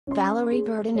Valerie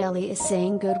Bertinelli is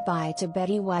saying goodbye to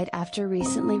Betty White after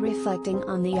recently reflecting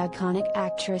on the iconic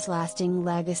actress' lasting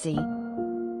legacy.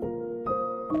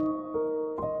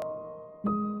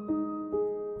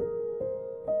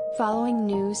 Following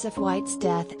news of White's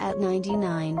death at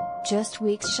 99, just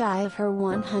weeks shy of her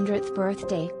 100th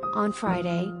birthday, on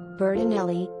Friday,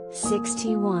 Bertinelli,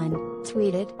 61,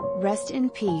 tweeted, "Rest in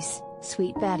peace,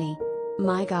 sweet Betty.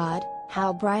 My God,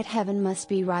 how bright heaven must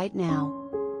be right now."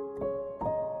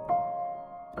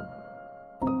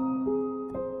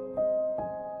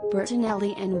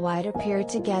 Bertinelli and White appeared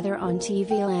together on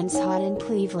TV Land's Hot in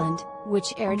Cleveland,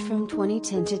 which aired from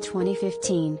 2010 to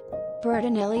 2015.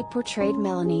 Bertinelli portrayed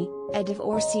Melanie, a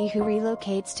divorcee who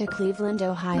relocates to Cleveland,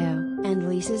 Ohio, and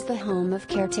leases the home of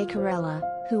caretaker Ella,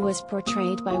 who was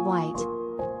portrayed by White.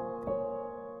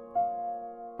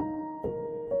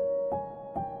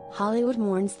 Hollywood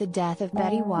mourns the death of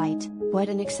Betty White. What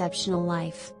an exceptional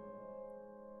life.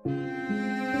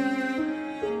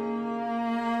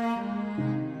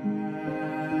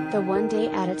 The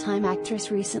one-day-at-a-time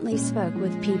actress recently spoke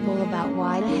with People about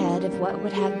White ahead of what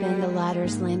would have been the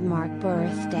latter's landmark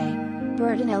birthday.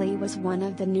 Bertinelli was one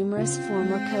of the numerous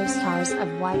former co-stars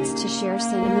of White's to share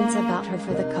sentiments about her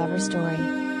for the cover story.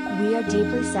 "We are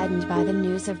deeply saddened by the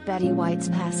news of Betty White's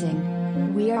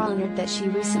passing. We are honored that she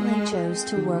recently chose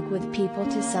to work with People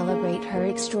to celebrate her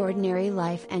extraordinary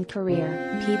life and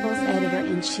career," People's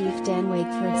editor-in-chief Dan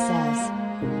Wakeford says.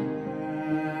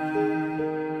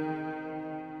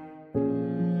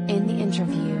 In the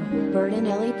interview,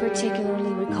 Bertinelli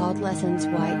particularly recalled lessons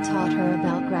White taught her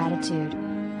about gratitude.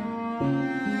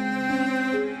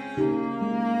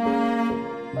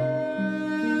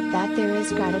 "That there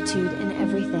is gratitude in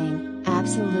everything,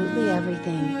 absolutely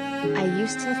everything. I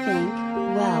used to think,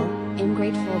 well, I'm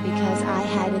grateful because I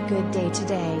had a good day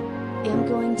today. I'm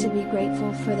going to be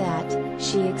grateful for that,"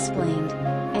 she explained.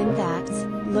 "And that's,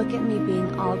 look at me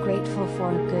being all grateful for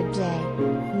a good day.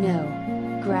 No.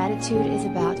 Gratitude is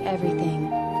about everything.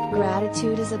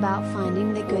 Gratitude is about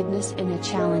finding the goodness in a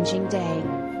challenging day."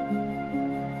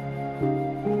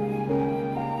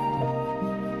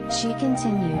 She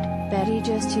continued, "Betty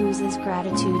just oozes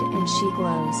gratitude and she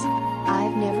glows.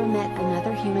 I've never met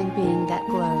another human being that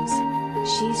glows.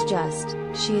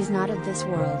 She's not of this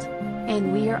world.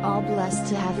 And we are all blessed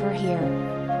to have her here."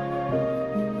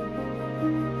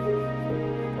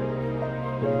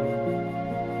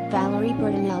 Valerie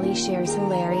Bertinelli shares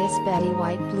hilarious Betty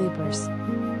White bloopers.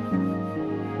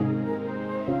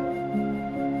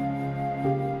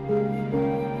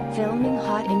 Filming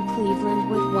Hot in Cleveland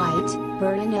with White,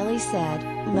 Bertinelli said,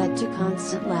 led to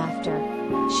constant laughter.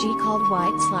 She called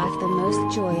White's laugh the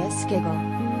most joyous giggle.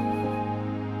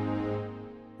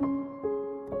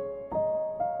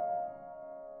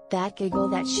 That giggle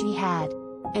that she had.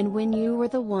 And when you were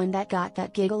the one that got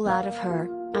that giggle out of her,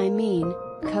 I mean,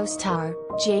 co-star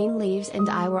Jane Leaves and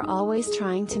I were always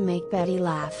trying to make Betty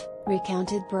laugh,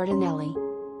 recounted Bertinelli.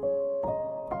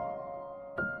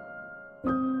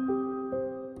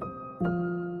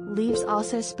 Leaves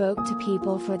also spoke to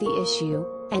People for the issue,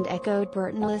 and echoed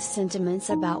Bertinelli's sentiments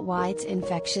about White's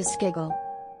infectious giggle.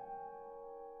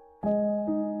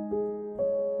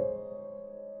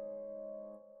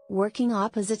 "Working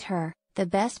opposite her, the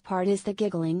best part is the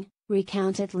giggling,"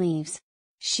 recounted Leaves.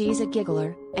 "She's a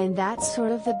giggler, and that's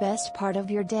sort of the best part of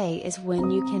your day is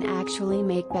when you can actually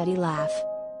make Betty laugh.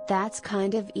 That's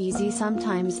kind of easy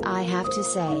sometimes, I have to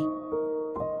say."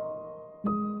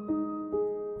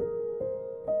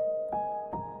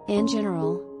 In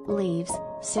general, Leaves,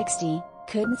 60,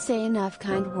 couldn't say enough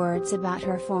kind words about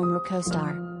her former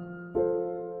co-star.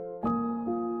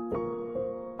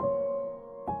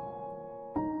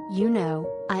 "You know,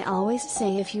 I always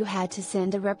say if you had to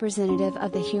send a representative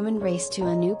of the human race to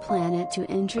a new planet to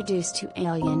introduce to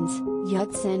aliens,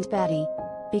 you'd send Betty.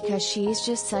 Because she's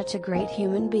just such a great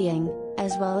human being,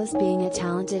 as well as being a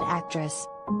talented actress.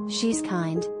 She's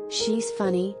kind, she's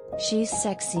funny, she's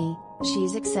sexy,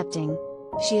 she's accepting.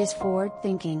 She is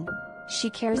forward-thinking. She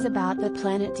cares about the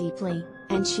planet deeply,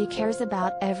 and she cares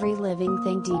about every living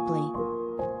thing deeply."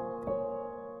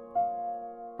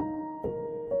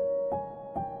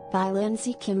 By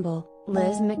Lindsay Kimball,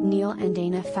 Liz McNeil and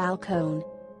Dana Falcone.